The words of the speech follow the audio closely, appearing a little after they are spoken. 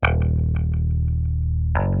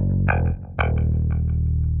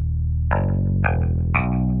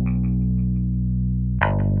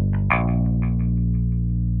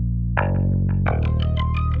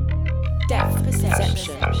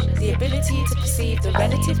ability to perceive the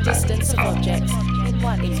relative distance of objects in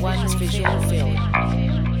one's visual field.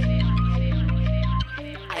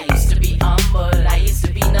 I used to be humble, I used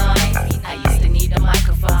to be nice. I used to need a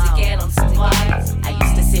microphone to get on some vibes. I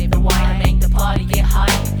used to sip the wine and make the party get hype.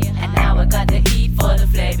 And now I got the heat for the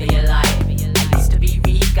flavor you like. I used to be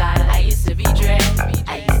regal, I used to be dressed.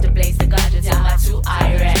 I used to blaze the ganja till my two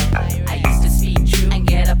eye red. I used to speak true and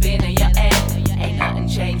get up in your head. Ain't nothing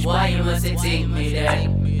changed, why you must take me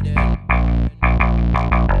there?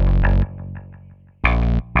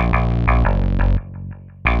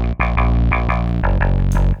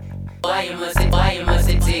 Why you must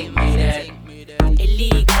take me there?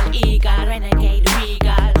 Illegal, eagle, renegade,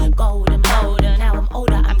 regal. Golden, bolder, now I'm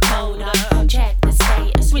older, I'm colder. Check the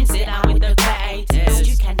status, rinse it out with the greatest.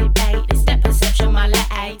 You can debate this, their perception, my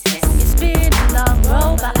latest. It's been a long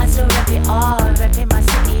road, but I still rep it all. Repping my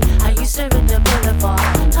city, I used to rip the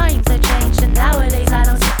boulevard. Times have changed and nowadays I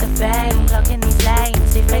don't sit the fame. Clocking these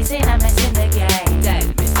lanes, defacing and messing the game. Tell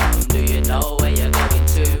me something, do you know where you're going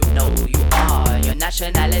to? Know who you are, your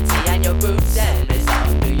nationality and your roots. Tell me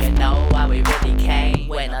something, do you know why we really came?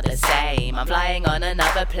 We're not the same, I'm flying on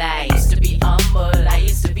another plane. I used to be humble, I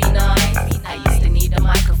used to be nice. I used to need a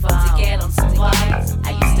microphone to get on some vibes.